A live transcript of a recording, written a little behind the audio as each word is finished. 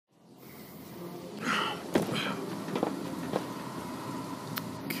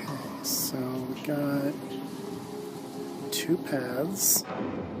got 2 paths.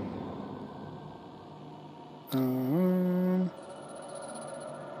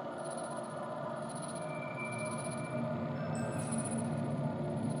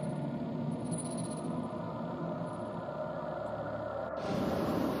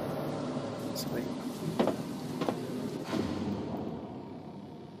 Sweet.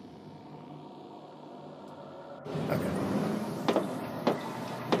 Okay.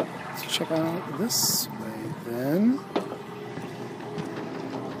 Let's check out this way then.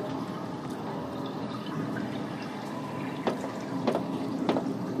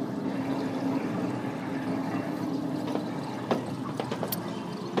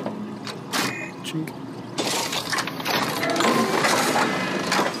 Chink.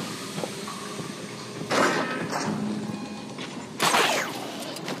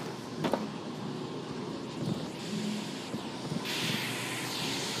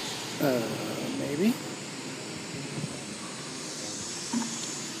 Maybe.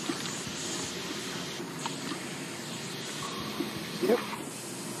 Yep.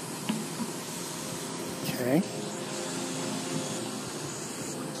 Okay.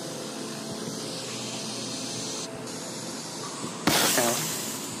 Ow.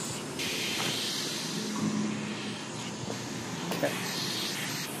 Okay.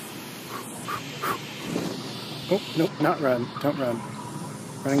 Oh, nope, not run. Don't run.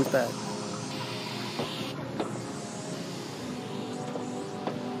 Running's bad.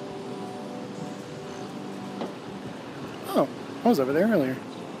 Oh, I was over there earlier.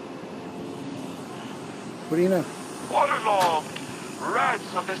 What do you know? Waterlogged!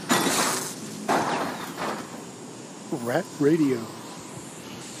 Rats of this... Rat radio.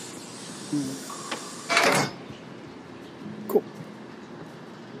 Cool.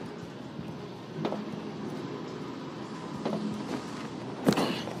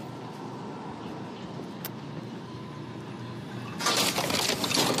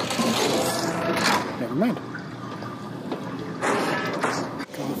 Never mind.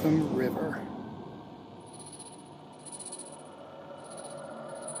 Gotham River.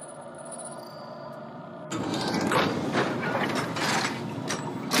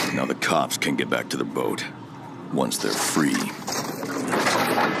 Now the cops can get back to their boat once they're free.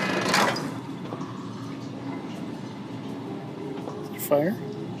 Fire?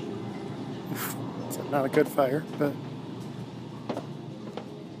 It's not a good fire, but...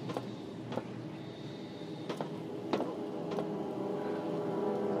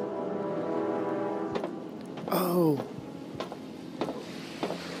 Oh.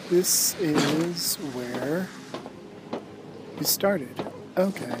 This is where we started.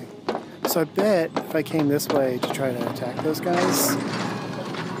 Okay. So I bet if I came this way to try to attack those guys,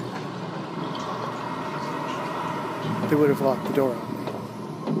 they would have locked the door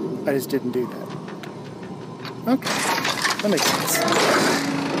on me. I just didn't do that. Okay. That makes sense.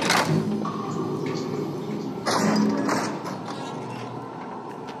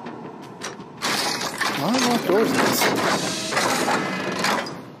 A lot of locked doors in this.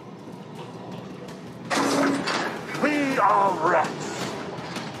 We are rats.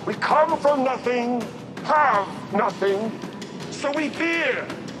 We come from nothing, have nothing, so we fear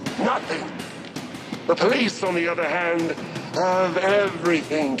nothing. The police, on the other hand, have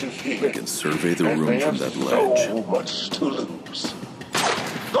everything to fear. We can survey the room from that ledge. ledge. So much to lose.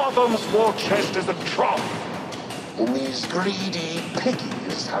 Gotham's war chest is a trough, and these greedy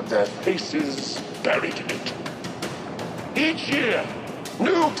piggies have their faces buried in it. Each year,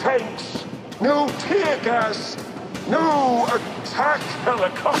 new tanks, new tear gas, new attack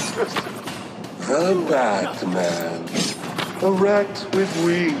helicopters. The Batman. A rat with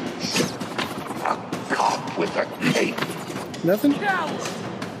wings. A cop with a cape. Nothing?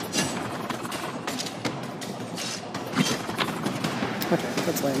 Okay,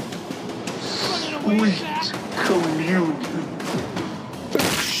 that's lame. Sweet communion.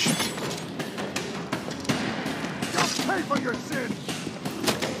 Just pay for your sins!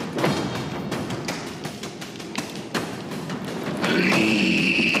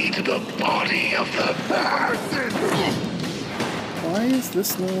 Lead the body of the man. Why is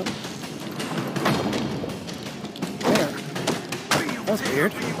this not... There. That was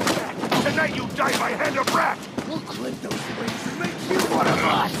weird. Tonight you die by hand of rat! We'll clip those wings and make you one of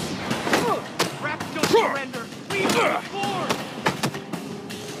us! Rats don't surrender! We move forward!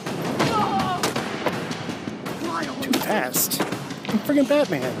 Too fast. I'm friggin'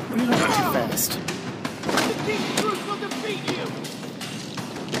 Batman. What are you doing too fast? The King Bruce will defeat you!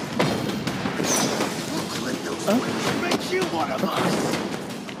 We'll clip those wings and make you one of us!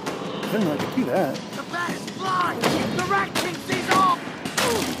 I didn't know I could do that. The bat is flying! The Rat King sees all!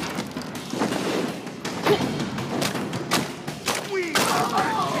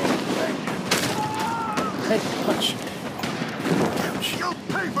 Hey, punch. Ouch. You'll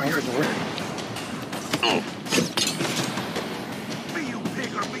pay for There's your a door. Be you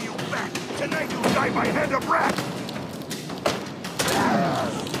pig or be you fat. Tonight you die by hand of rat.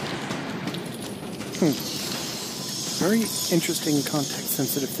 Very interesting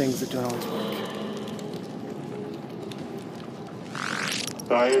context-sensitive things that don't always work.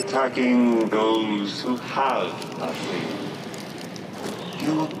 By attacking those who have nothing,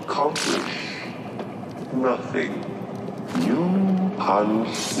 you accomplish nothing. You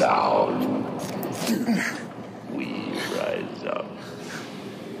punch down. We rise up.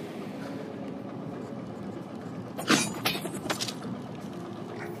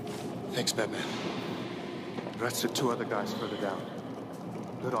 Thanks, Batman. Arrested 2 other guys further down.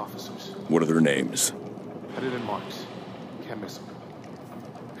 Good officers. What are their names? Pettit and Marks. Can't miss them.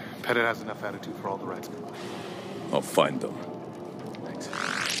 Pettit has enough attitude for all the rats combined. I'll find them. Thanks.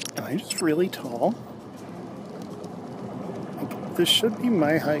 Am I just really tall? Like, this should be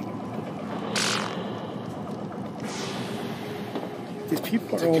my height. These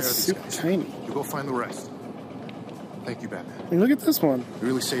people are all super tiny. You go find the rest. Thank you, Batman. I mean, look at this one. You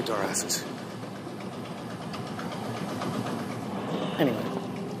really saved our asses. Anyway.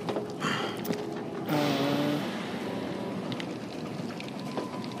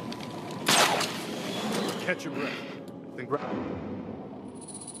 Catch your breath. Then grab.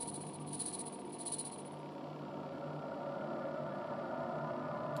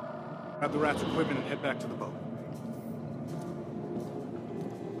 Grab the rat's equipment and head back to the boat.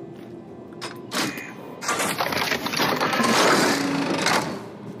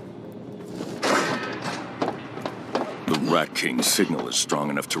 The Rat King's signal is strong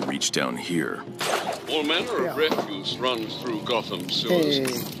enough to reach down here. All manner of refuse runs through Gotham sewers.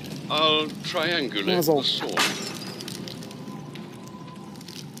 Hey. I'll triangulate Muzzle. the source.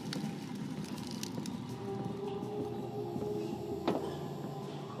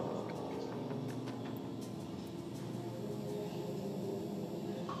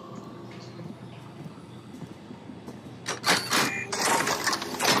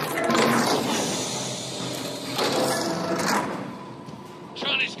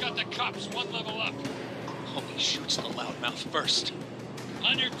 Johnny's got the cops 1 level up. Hope he shoots the loudmouth first.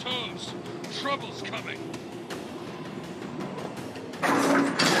 On your toes. Trouble's coming.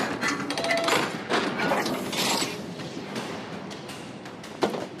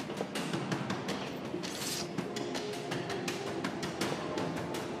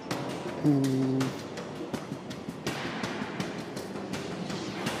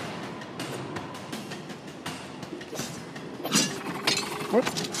 What?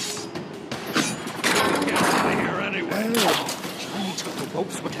 Get out of here anyway. Johnny took the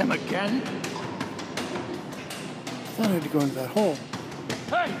ropes with him again? I thought I had to go into that hole.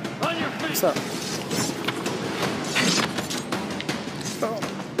 Hey, on your feet. What's up? Oh.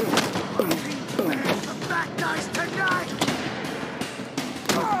 The fat guys tonight!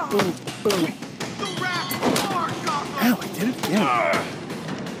 Boom, boom. The rat are Gotham! Ow, I did it again.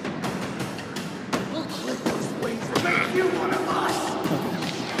 We'll clip those wings and make you one of us!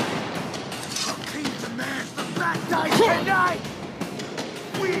 The king demands the fat guys tonight!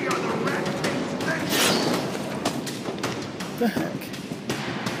 We are the Rat King's vengeance! What the heck?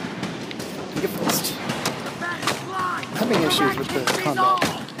 Take it first. The bat is blind! I'm having issues with the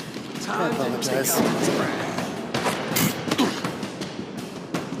combat. I apologize.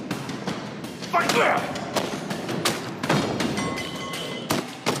 Fight there!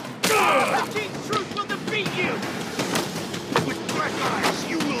 The King's truth will defeat you. With black eyes,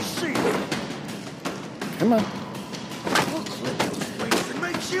 you will see! Come on. We'll clip those wings and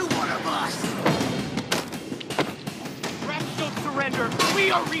make you one of us! Rats don't surrender. We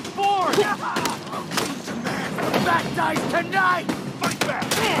are reborn. King demands the fat guys tonight! Fight back!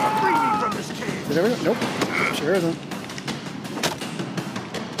 Free me from this cage! Did everyone? Nope. Sure isn't.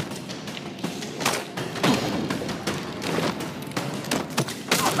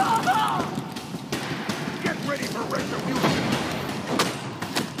 Get ready for retribution!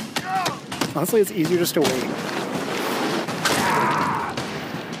 Honestly, it's easier just to wait.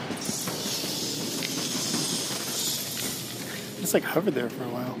 Just like hovered there for a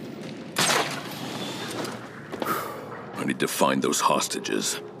while. I need to find those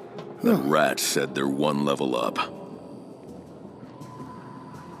hostages. The rat said they're 1 level up.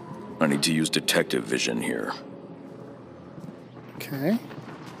 I need to use detective vision here. Okay.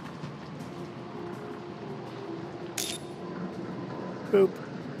 Boop.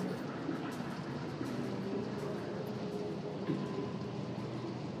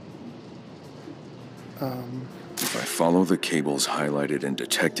 If I follow the cables highlighted in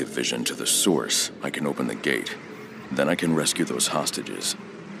detective vision to the source, I can open the gate. Then I can rescue those hostages.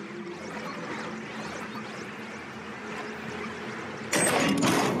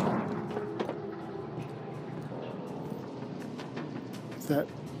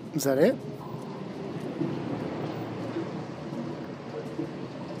 Is that it?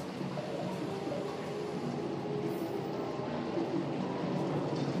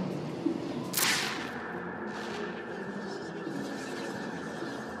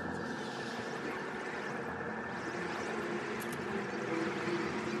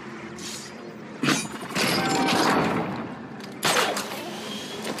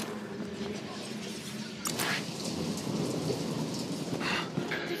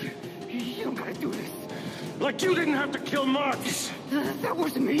 Like you didn't have to kill Marcus. That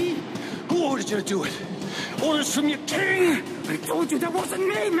wasn't me. Who ordered you to do it? Orders from your king? I told you that wasn't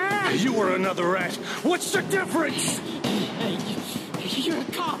me, man. You were another rat. What's the difference? Hey, you're a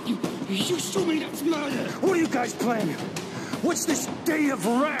cop. You shoot me, that's murder. What are you guys planning? What's this day of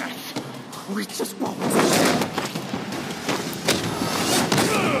wrath? We just won't.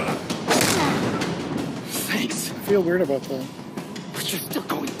 Thanks. I feel weird about that. But you're still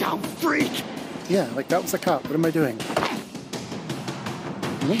going down, freak. Yeah, like that was a cop. What am I doing?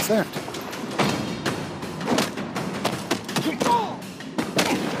 What's that?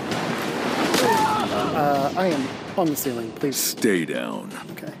 I am on the ceiling, please. Stay down.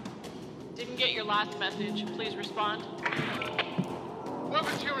 Okay. Didn't get your last message. Please respond.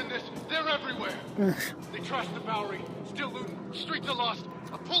 Whoever's hearing this, they're everywhere. They trashed the Bowery. Still looting. Streets are lost.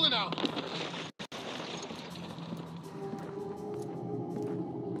 I'm pulling out.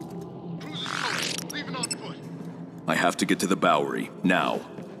 Cruisers close. Leaving on foot. I have to get to the Bowery, now.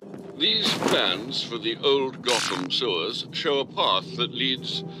 These plans for the old Gotham sewers show a path that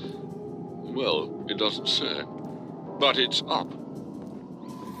leads... well, it doesn't say. But it's up.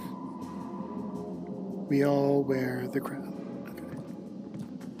 We all wear the crown. Okay.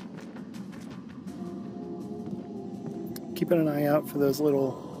 Keeping an eye out for those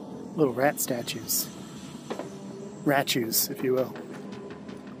little rat statues. Ratus, if you will.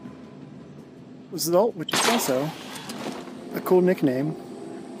 Which is also a cool nickname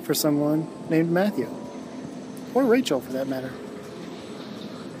for someone named Matthew. Or Rachel, for that matter.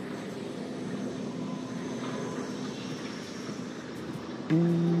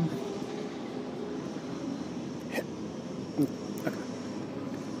 Okay.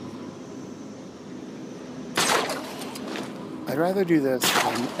 I'd rather do this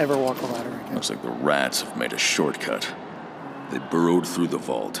than ever walk a ladder again. Looks like the rats have made a shortcut. They burrowed through the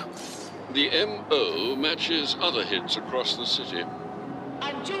vault. The MO matches other hits across the city.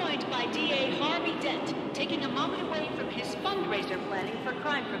 I'm joined by DA Harvey Dent, taking a moment away from his fundraiser planning for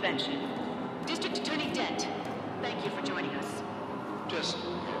crime prevention. District Attorney Dent, thank you for joining us. Just,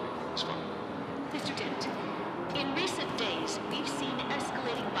 it's fine. Mr. Dent, in recent days, we've seen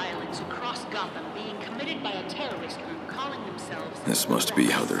escalating violence across Gotham being committed by a terrorist group calling themselves... This must be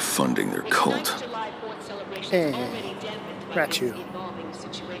how they're funding their cult. The July 4th celebration Hey, already dampened by rat this you. evolving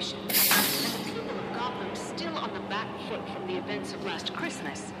situation. And the people of Gotham still on the back foot from the events of last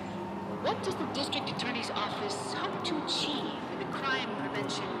Christmas. What does the District Attorney's Office hope to achieve in the crime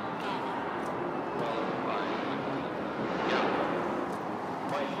prevention gala?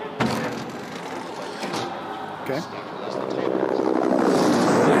 Okay.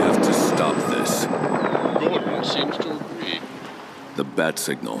 I have to stop this. Gordon seems to agree. The bat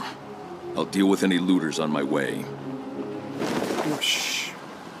signal. I'll deal with any looters on my way. Whoosh.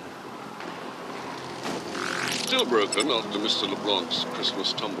 Still broken after Mr. LeBlanc's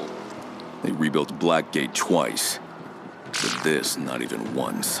Christmas tumble. They rebuilt Blackgate twice. But this, not even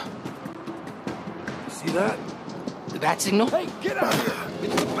once. See that? The bat signal? Hey, Get out of here!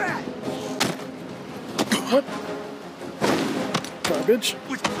 It's the bat! What? Garbage?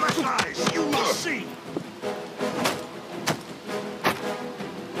 With black eyes, you will see!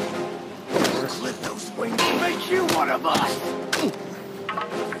 We'll clip those wings and make you one of us!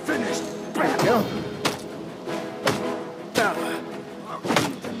 Finished! There we go.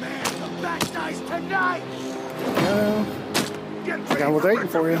 Man, the bat dies tonight! Go. Get I got what's waiting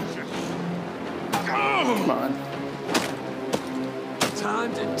for you. Come Come on.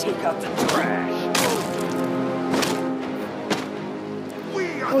 Time to take out the trash!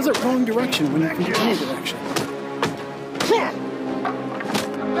 How is it wrong direction when you can do any direction?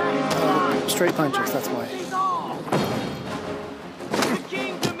 Straight punches, that's why. The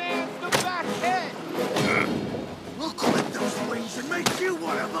king demands the back head! We'll clip those wings and make you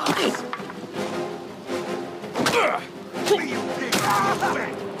one of us! Be you pig!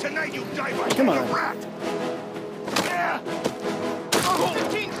 Tonight you die by Come on. a rat! The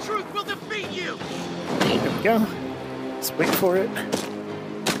King's truth will defeat you! There we go. Just wait for it.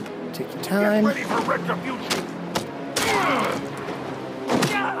 Take your time. Get ready for retribution!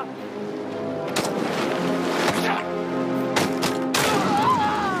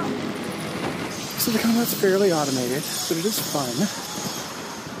 So the combat's fairly automated, but it is fun.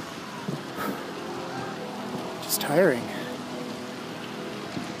 Just tiring.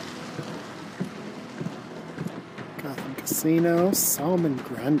 Gotham Casino, Solomon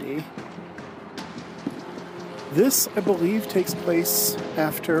Grundy. This, I believe, takes place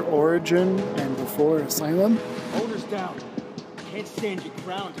after Origin and before Asylum. Owner's down. Can't stand your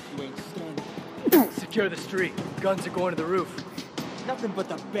ground if you ain't standing. Secure the street. Guns are going to the roof. Nothing but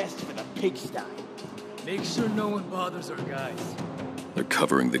the best for the pigsty. Make sure no one bothers our guys. They're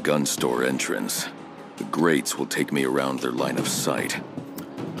covering the gun store entrance. The grates will take me around their line of sight.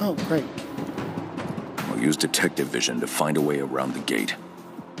 Oh, great. I'll use detective vision to find a way around the gate.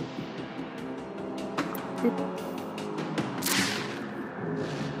 Boop.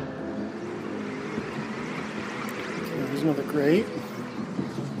 Okay, there's another grate.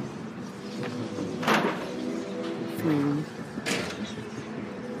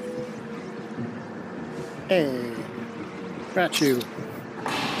 Hey, got you.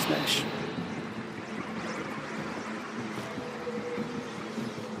 Smash.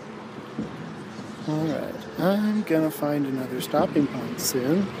 Alright, I'm gonna find another stopping point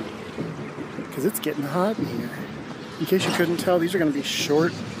soon, because it's getting hot in here. In case you couldn't tell, these are gonna be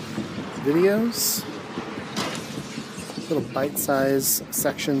short videos, little bite-sized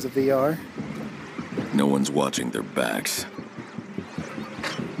sections of VR. No one's watching their backs.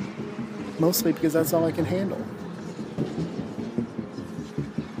 Mostly because that's all I can handle.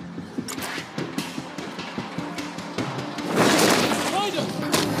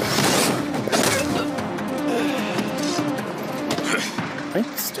 I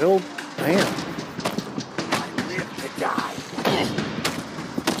still am. I live to die.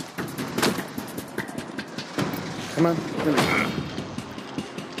 Come on. There we go.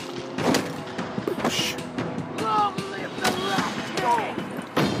 Push. Long live the Rat King!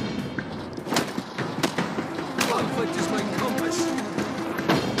 Conflict is my compass.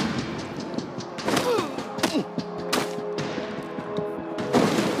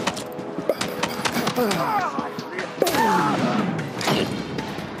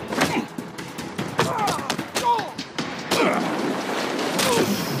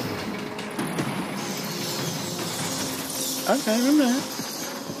 Okay, I'm not.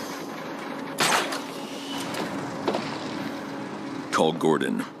 Call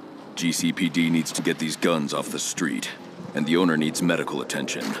Gordon. GCPD needs to get these guns off the street, and the owner needs medical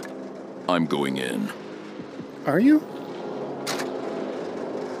attention. I'm going in. Are you?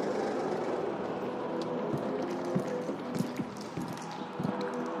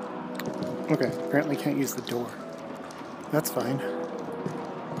 Okay, apparently can't use the door. That's fine.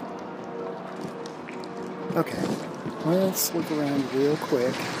 Okay, let's look around real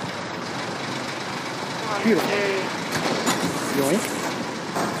quick. Beautiful. Yoink.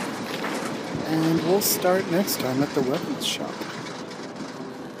 And we'll start next time at the weapons shop.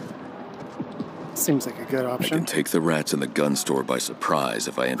 Seems like a good I option. can take the rats in the gun store by surprise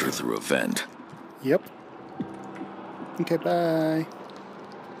if I enter through a vent. Yep. Okay, bye.